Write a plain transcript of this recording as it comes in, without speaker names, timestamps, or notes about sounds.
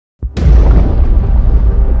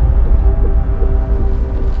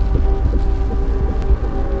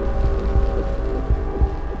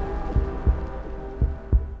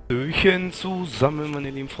Hallöchen zusammen, meine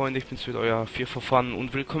lieben Freunde, ich bin's wieder, euer verpassen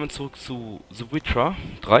und willkommen zurück zu The Witcher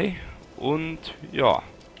 3. Und ja,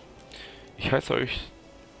 ich heiße euch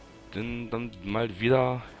denn dann mal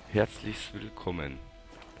wieder herzlichst willkommen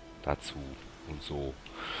dazu und so.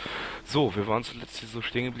 So, wir waren zuletzt hier so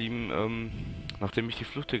stehen geblieben, nachdem ich die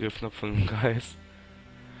Flucht gegriffen habe von dem Geist,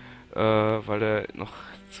 weil er noch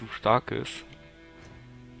zu stark ist,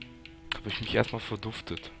 habe ich mich erstmal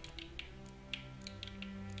verduftet.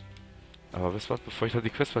 Aber wisst ihr was, bevor ich da die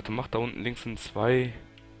Quest weitermache, da unten links sind zwei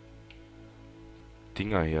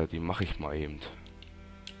Dinger hier, die mache ich mal eben.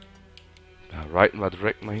 Da reiten wir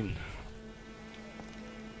direkt mal hin.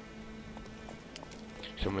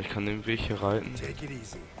 Ich glaube, ich kann den Weg hier reiten.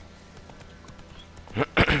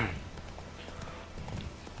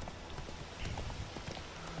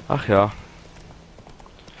 Ach ja.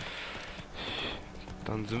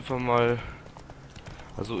 Dann sind wir mal...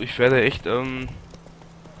 Also ich werde echt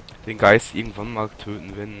den Geist irgendwann mal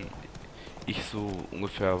töten, wenn ich so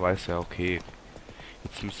ungefähr weiß, ja okay,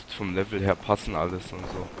 jetzt müsste es vom Level her passen alles und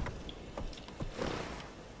so.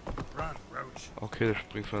 Okay, der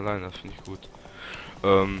springt von allein, das finde ich gut.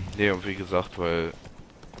 Nee, und wie gesagt, weil...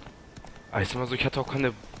 Ich sag mal so, ich hatte auch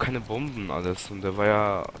keine Bomben alles und der war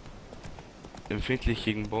ja empfindlich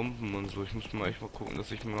gegen Bomben und so. Ich muss mal echt mal gucken,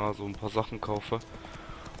 dass ich mir mal so ein paar Sachen kaufe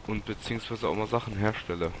und beziehungsweise auch mal Sachen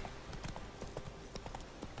herstelle.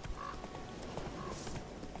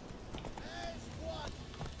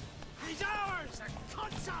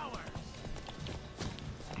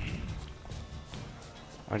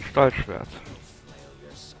 Ein Stahlschwert.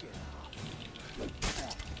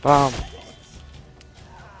 Bam.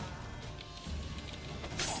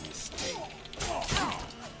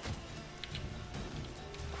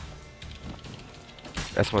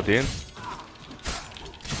 Erstmal den.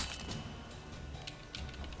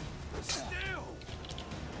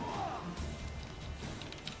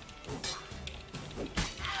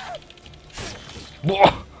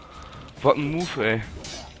 Boah! Was ein Move, ey.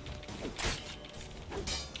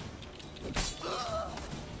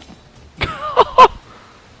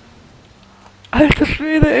 Alter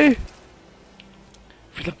Schwede, ey!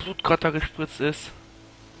 Wie viel Blut gerade da gespritzt ist.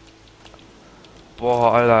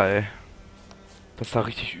 Boah, Alter, ey. Das sah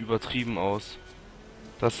richtig übertrieben aus.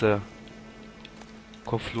 Das ist der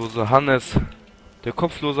kopflose Hannes. Der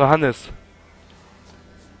kopflose Hannes.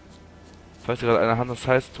 Falls gerade einer Hannes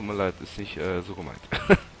heißt, tut mir leid, ist nicht so gemeint.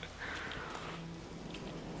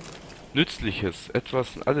 Nützliches,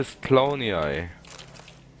 etwas, alles klauen hier, ey.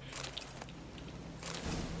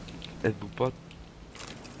 Super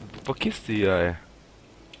Kiste hier, ey.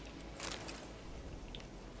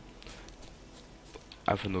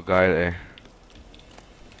 Einfach nur geil, ey.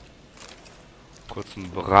 Kurz einen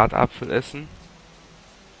Bratapfel essen.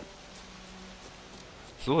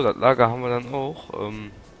 So, das Lager haben wir dann auch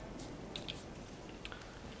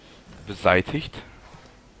beseitigt.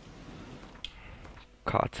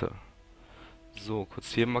 Karte. So,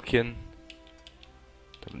 kurz hier markieren,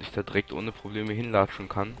 damit ich da direkt ohne Probleme hinlatschen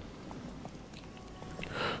kann.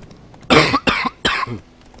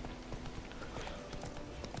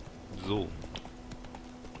 So.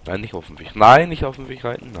 Nein, nicht auf dem Weg. Nein, nicht auf dem Weg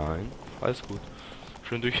reiten. Nein. Alles gut.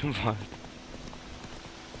 Schön durch den Wald.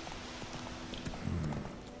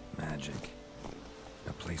 Magic.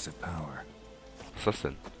 A place of power. Was ist das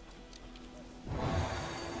denn?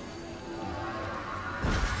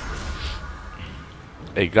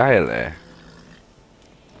 Ey, geil, ey.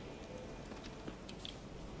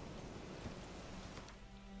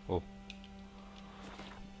 Oh.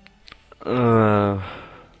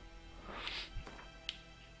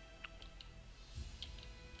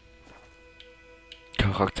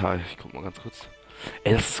 Charakter, ich guck mal ganz kurz.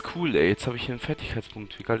 Ey, das ist cool, ey. Jetzt habe ich hier einen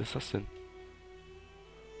Fertigkeitspunkt. Wie geil ist das denn?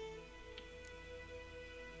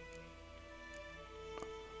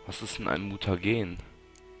 Was ist denn ein Mutagen?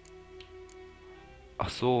 Ach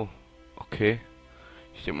so, okay.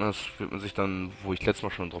 Ich denke mal, das wird man sich dann, wo ich letztes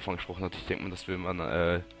Mal schon drauf angesprochen hatte, ich denke mal, das will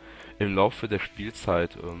man im Laufe der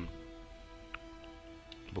Spielzeit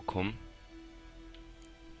bekommen.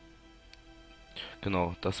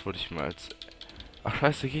 Genau, das wollte ich mal als... Ach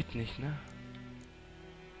scheiße, geht nicht, ne?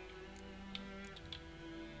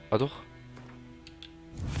 Ah doch.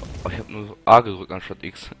 Oh, ich habe nur A gedrückt anstatt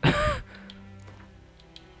X.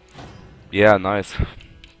 Ja, yeah, nice.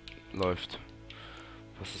 Läuft.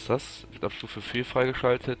 Was ist das? Wird ab Stufe 4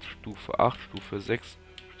 freigeschaltet, Stufe 8, Stufe 6,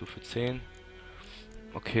 Stufe 10.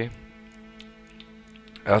 Okay.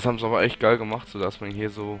 Ja, das haben sie aber echt geil gemacht, so dass man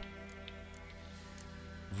hier so...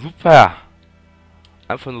 Super!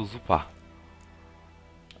 Einfach nur super.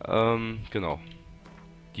 Genau.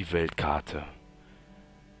 Die Weltkarte.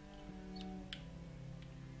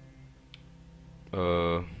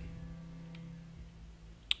 Okay,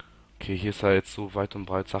 hier ist ja jetzt so weit und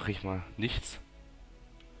breit, sag ich mal, nichts.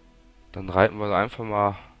 Dann reiten wir einfach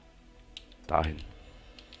mal dahin.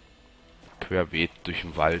 Querbeet durch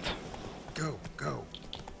den Wald. Go, go.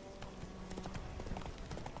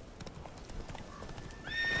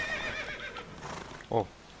 Oh.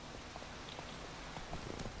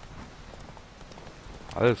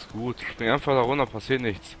 Alles gut. Spring einfach da runter, passiert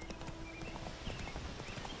nichts.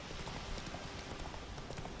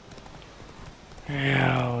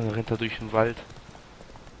 Ja, und dann rennt er durch den Wald.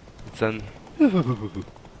 Mit seinen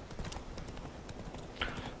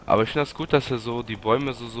Aber ich finde das gut, dass er so die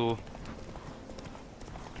Bäume so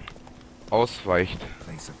ausweicht.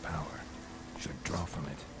 Place of power. Should draw from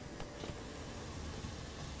it.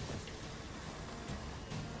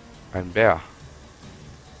 Ein Bär.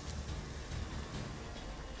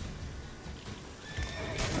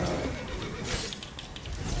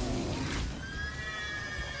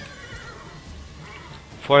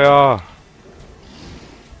 Feuer!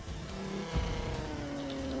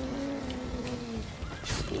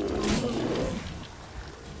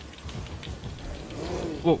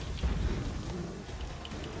 Oh.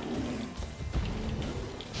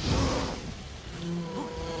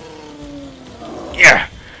 Ja!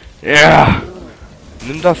 Ja!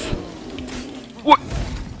 Nimm das!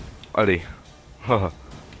 Alter. Haha.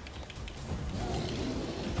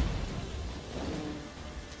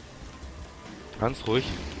 Ganz ruhig.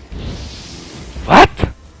 Was?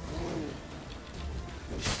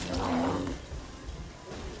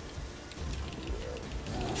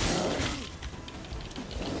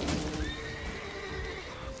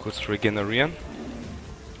 Kurz regenerieren.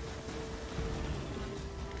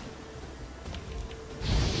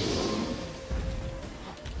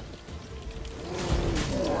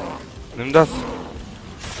 Nimm das.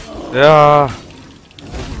 Ja.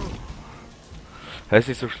 Das ist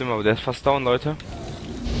nicht so schlimm, aber der ist fast down, Leute.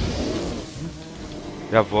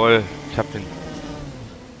 Jawohl, ich hab den.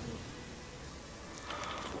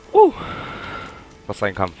 Was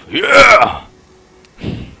ein Kampf. Yeah!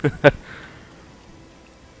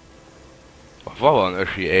 War aber ein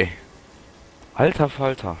Öschi, ey. Alter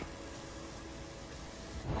Falter.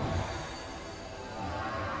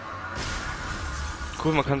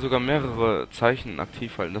 Cool, man kann sogar mehrere Zeichen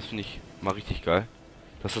aktiv halten. Das finde ich mal richtig geil.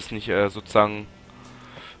 Dass das nicht sozusagen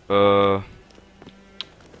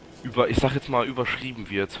ich sag jetzt mal, überschrieben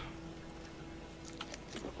wird.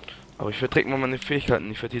 Aber ich werde direkt mal meine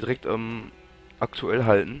Fähigkeiten, ich werde die direkt aktuell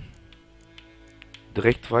halten.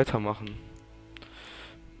 Direkt weitermachen.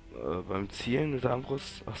 Beim Zielen mit der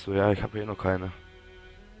Armbrust. Achso, ja, ich habe hier noch keine.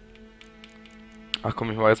 Ach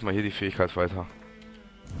komm, ich mache jetzt mal hier die Fähigkeit weiter.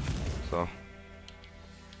 So.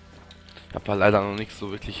 Ich habe leider noch nichts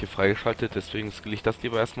so wirklich hier freigeschaltet, deswegen skill ich das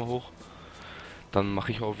lieber erstmal hoch. Dann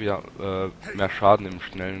mache ich auch wieder mehr Schaden im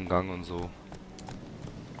schnellen Gang und so.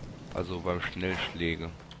 Also beim Schnellschläge.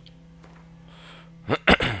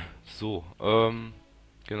 So,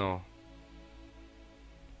 genau.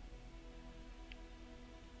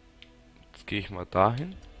 Jetzt gehe ich mal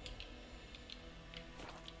dahin.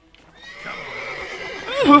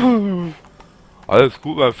 Alles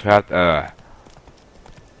gut, mein Pferd. Das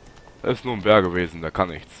ist nur ein Bär gewesen, der kann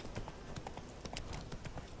nichts.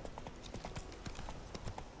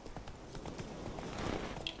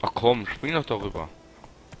 Ach komm, spring doch darüber.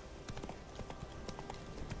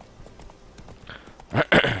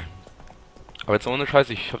 Aber jetzt ohne Scheiß,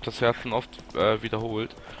 ich habe das ja schon oft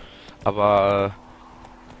wiederholt. Aber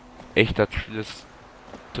echt, das Spiel ist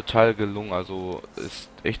total gelungen. Also ist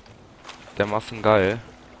echt dermaßen geil.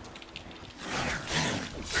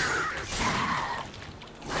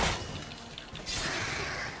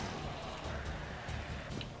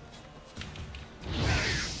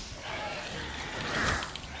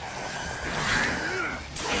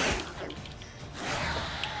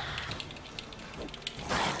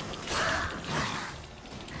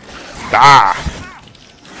 Da!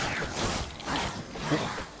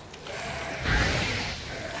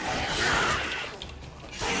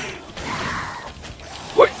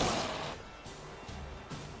 Hui!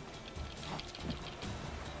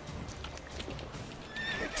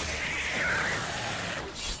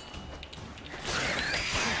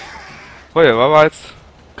 Hui, war jetzt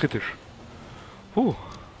kritisch.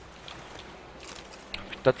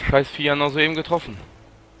 Das scheiß Vieh ja noch so eben getroffen.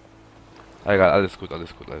 Egal, alles gut,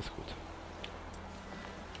 alles gut, alles gut.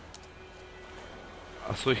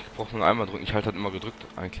 Achso, ich brauche nur einmal drücken. Ich halte halt immer gedrückt,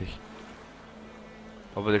 eigentlich.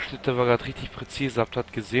 Aber der Schnitt, der war gerade richtig präzise. Habt ihr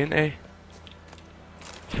das gesehen, ey?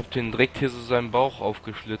 Ich hab den direkt hier so seinen Bauch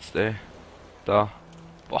aufgeschlitzt, ey. Da.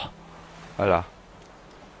 Boah. Alter.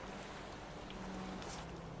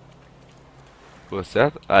 Wo ist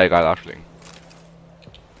der? Ah, egal, Arschling.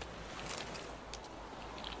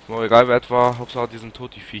 Ist mir egal, wer etwa. Hauptsache, die sind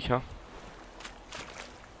tot, die Viecher.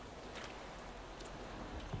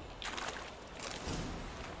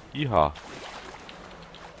 Iha.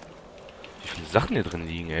 Wie viele Sachen hier drin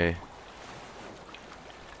liegen, ey.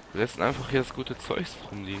 Wir lassen einfach hier das gute Zeugs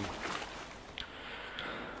rumliegen.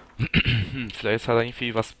 Vielleicht hat er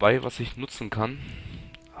irgendwie was bei, was ich nutzen kann.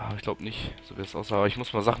 Aber ich glaube nicht, so wie es aussah. Aber ich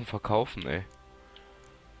muss mal Sachen verkaufen, ey.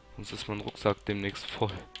 Sonst ist mein Rucksack demnächst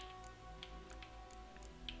voll.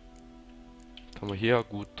 Haben wir hier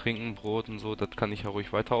gut trinken, Brot und so. Das kann ich ja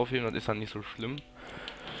ruhig weiter aufheben. Das ist ja nicht so schlimm.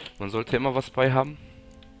 Man sollte immer was bei haben.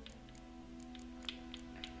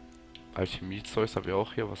 Alchemie-Zeugs habe ich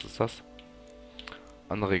auch hier. Was ist das?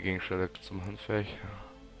 Andere Gegenstände zum Handwerk.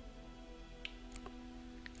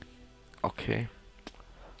 Okay.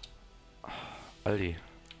 Aldi.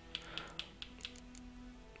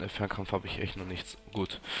 Der Fernkampf habe ich echt noch nichts.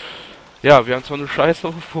 Gut. Ja, wir haben zwar eine Scheiße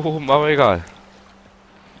aufgehoben, aber egal.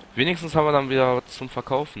 Wenigstens haben wir dann wieder was zum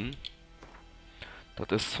Verkaufen.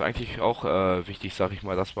 Das ist eigentlich auch wichtig, sag ich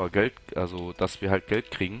mal, dass wir Geld, also dass wir halt Geld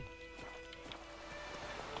kriegen.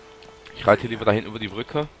 Ich reite lieber dahin über die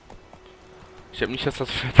Brücke. Ich habe nicht, dass das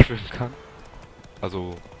Pferd schwimmen kann.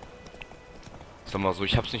 Also, sag mal so,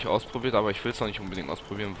 ich habe es nicht ausprobiert, aber ich will es noch nicht unbedingt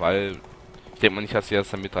ausprobieren, weil ich denke mal nicht, dass sie das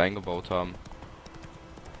dann mit reingebaut haben.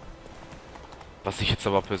 Was ich jetzt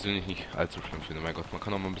aber persönlich nicht allzu schlimm finde. Mein Gott, man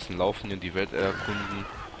kann auch mal ein bisschen laufen, hier die Welt erkunden.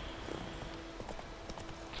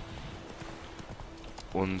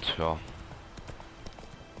 Und ja.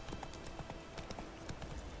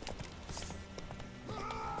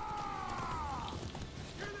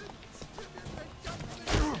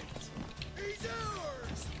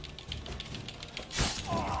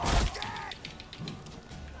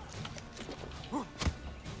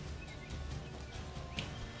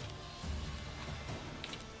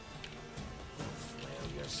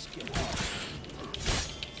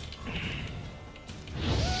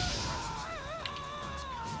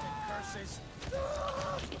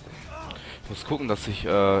 Ich muss gucken, dass ich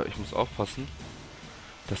muss aufpassen,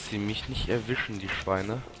 dass sie mich nicht erwischen, die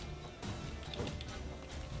Schweine.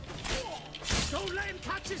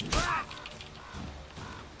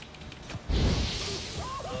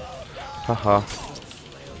 Haha.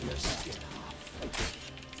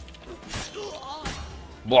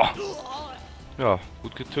 Boah. Ja,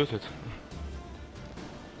 gut getötet.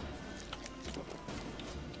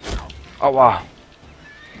 Aua.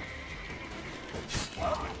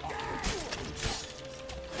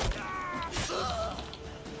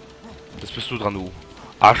 Jetzt bist du dran, du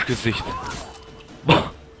Arschgesicht.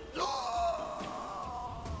 Boah.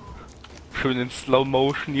 Schön in Slow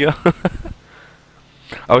Motion hier.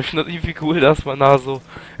 Aber ich finde das irgendwie cool, dass man da so...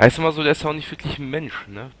 Ja, ist immer so, der ist ja auch nicht wirklich ein Mensch,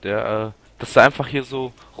 ne? Der, dass er einfach hier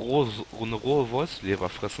so eine rohe Wolfsleber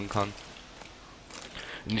fressen kann.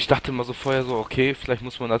 Und ich dachte immer so vorher so, okay, vielleicht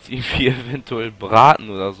muss man das irgendwie eventuell braten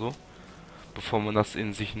oder so. Bevor man das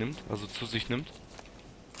in sich nimmt, also zu sich nimmt.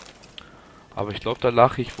 Aber ich glaube, da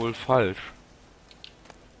lag ich wohl falsch.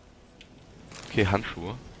 Okay,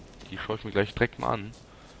 Handschuhe. Die schaue ich mir gleich direkt mal an.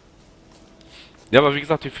 Ja, aber wie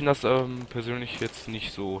gesagt, ich finde das persönlich jetzt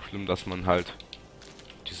nicht so schlimm, dass man halt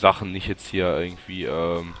die Sachen nicht jetzt hier irgendwie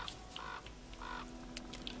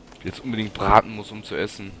jetzt unbedingt braten muss, um zu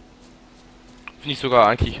essen. Finde ich sogar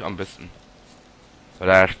eigentlich am besten. Weil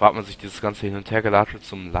da erspart man sich dieses ganze Hin- und Hergelatsche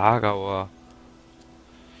zum Lager oder...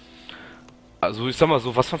 Also ich sag mal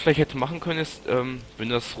so, was man vielleicht hätte machen können ist, wenn du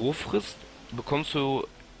das roh frisst, bekommst du,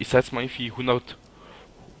 ich sag jetzt mal irgendwie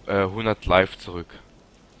 100 Life zurück.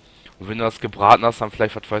 Und wenn du das gebraten hast, dann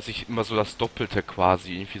vielleicht, was weiß ich, immer so das Doppelte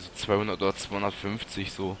quasi. Irgendwie so 200 oder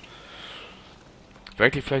 250 so. Wäre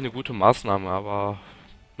eigentlich vielleicht eine gute Maßnahme, aber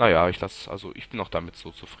naja, ich bin auch damit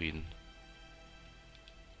so zufrieden.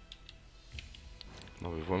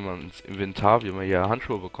 Na, wir wollen mal ins Inventar, wie wir hier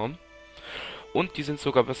Handschuhe bekommen. Und die sind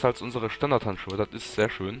sogar besser als unsere Standardhandschuhe, das ist sehr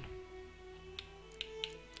schön.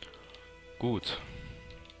 Gut.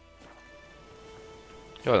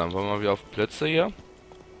 Ja, dann wollen wir wieder auf Plätze hier.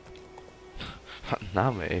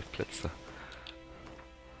 Name, ey, Plätze.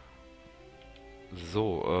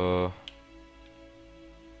 So,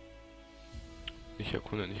 nicht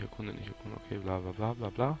erkundet, nicht erkundet, nicht erkundet, okay, bla bla bla bla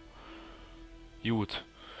bla. Gut.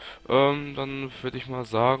 Dann würde ich mal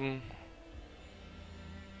sagen,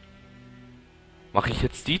 mache ich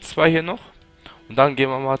jetzt die zwei hier noch. Und dann gehen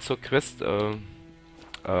wir mal zur Quest,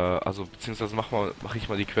 also, beziehungsweise mache ich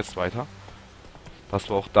mal die Quest weiter. Dass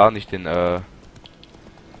wir auch da nicht den,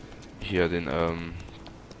 hier den,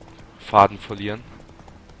 Faden verlieren.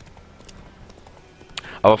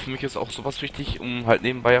 Aber für mich ist auch sowas wichtig, um halt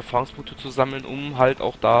nebenbei Erfahrungspunkte zu sammeln, um halt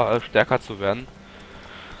auch da stärker zu werden.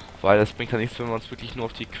 Weil es bringt ja nichts, wenn wir uns wirklich nur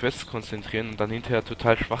auf die Quests konzentrieren und dann hinterher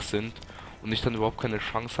total schwach sind und ich dann überhaupt keine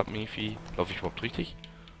Chance habe, irgendwie... Laufe ich überhaupt richtig?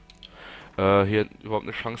 Hier überhaupt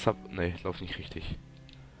eine Chance habe... Ne, ich laufe nicht richtig.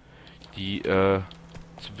 Die,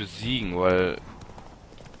 zu besiegen, weil...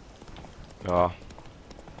 Ja...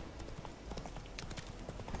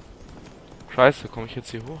 Scheiße, komme ich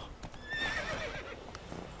jetzt hier hoch?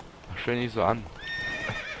 Stell nicht so an.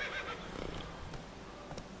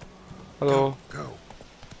 Hallo. Go.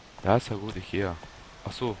 Ja, ist ja gut, ich gehe ja.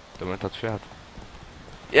 Ach so, der meint das Pferd.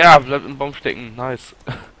 Ja, bleibt im Baum stecken. Nice.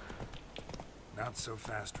 Not so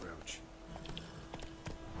fast, Roach.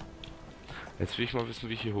 Jetzt will ich mal wissen,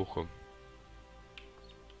 wie ich hier hochkomme.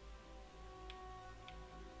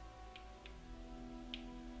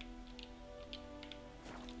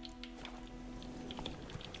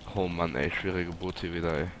 Oh Mann, ey, schwere Gebote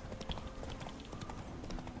wieder, ey.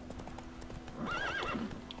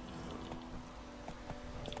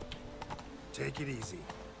 Take it easy.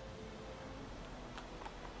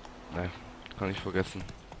 Ne, kann ich vergessen.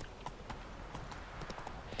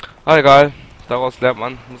 Ah, egal. Daraus lernt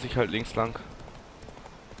man. Muss ich halt links lang.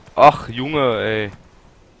 Ach, Junge, ey.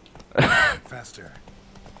 Faster.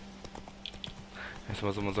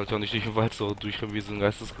 Erstmal so, man sollte auch nicht durch den Wald so durchrennen wie so ein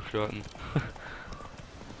Geistesgestörten.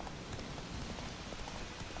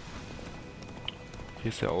 Hier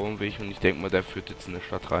ist der Augenweg und ich denke mal, der führt jetzt in die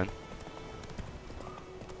Stadt rein.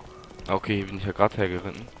 Okay, hier bin ich ja gerade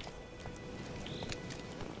hergeritten.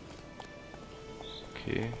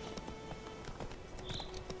 Okay.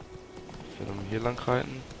 Ich werde mal hier lang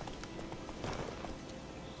reiten.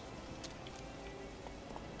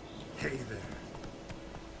 Hey there.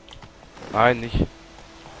 Nein, nicht.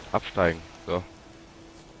 Absteigen. So.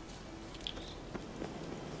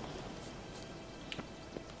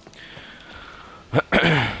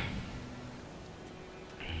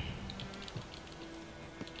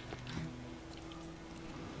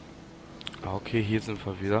 Okay, hier sind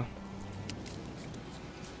wir wieder.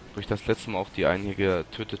 Wo ich das letzte Mal auch die einen hier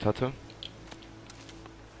getötet hatte.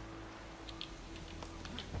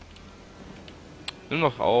 Nimm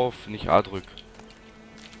noch auf, nicht A drück.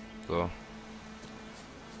 So.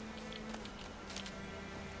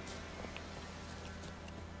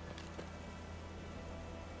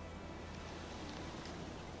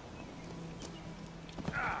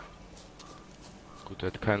 Gut, er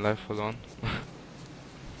hat kein Life verloren.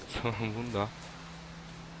 Das war ein Wunder.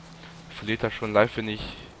 Verliert er schon live, wenn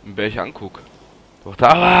ich einen Berg angucke. Doch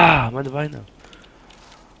da, meine Beine.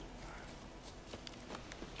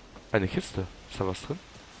 Eine Kiste. Ist da was drin?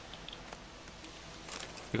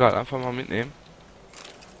 Egal, einfach mal mitnehmen.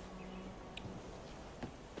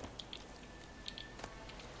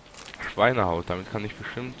 Schweinehaut, damit kann ich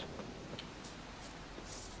bestimmt.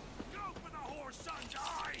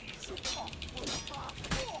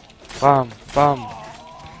 Bam, bam.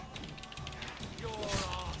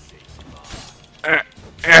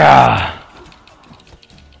 Ja.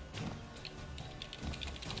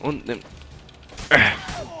 Und nimm.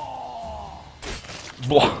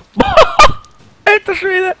 Boah. Alter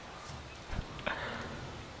Schwede.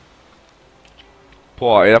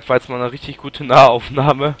 Boah, ey, das war jetzt mal eine richtig gute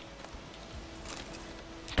Nahaufnahme.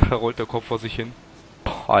 Da rollt der Kopf vor sich hin.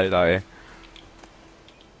 Boah, Alter, ey.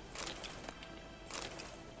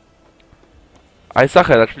 Ich sag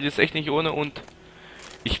ja, das Spiel ist echt nicht ohne und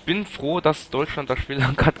ich bin froh, dass Deutschland das Spiel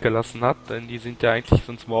an Cut gelassen hat, denn die sind ja eigentlich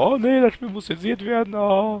sonst mal, oh nee, das Spiel muss zensiert werden,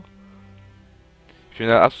 oh. Ich bin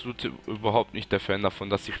ja absolut überhaupt nicht der Fan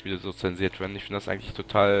davon, dass die Spiele so zensiert werden. Ich finde das eigentlich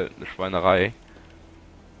total eine Schweinerei.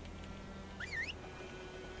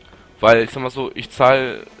 Weil, ich sag mal so, ich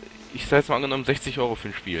zahle jetzt mal angenommen 60 Euro für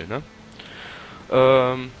ein Spiel, ne?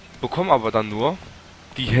 Bekomme aber dann nur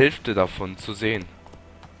die Hälfte davon zu sehen.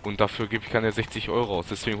 Und dafür gebe ich keine 60 Euro aus.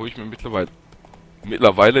 Deswegen hole ich mir mittlerweile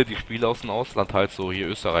die Spiele aus dem Ausland halt so, hier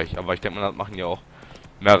Österreich. Aber ich denke mal, das machen ja auch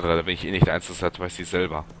mehrere. Da bin ich eh nicht der Einzige, das weiß ich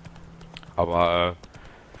selber. Aber,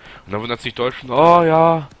 und dann wundert sich Deutschland, oh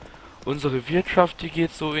ja, unsere Wirtschaft, die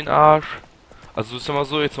geht so in Arsch. Also ist ja mal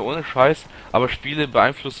so, jetzt mal ohne Scheiß, aber Spiele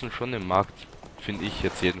beeinflussen schon den Markt, finde ich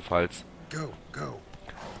jetzt jedenfalls. Go, go.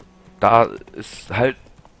 Da es halt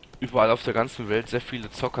überall auf der ganzen Welt sehr viele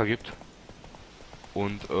Zocker gibt.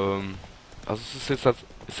 Und, also es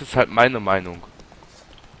ist halt meine Meinung.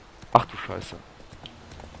 Ach du Scheiße.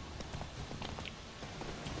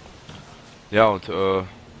 Ja, und,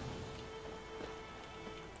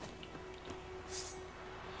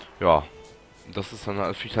 ja. Das ist dann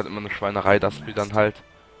natürlich halt immer eine Schweinerei, dass wir dann halt...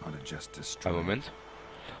 Einen Moment.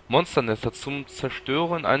 Monsternester zum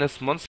Zerstören eines Monsters.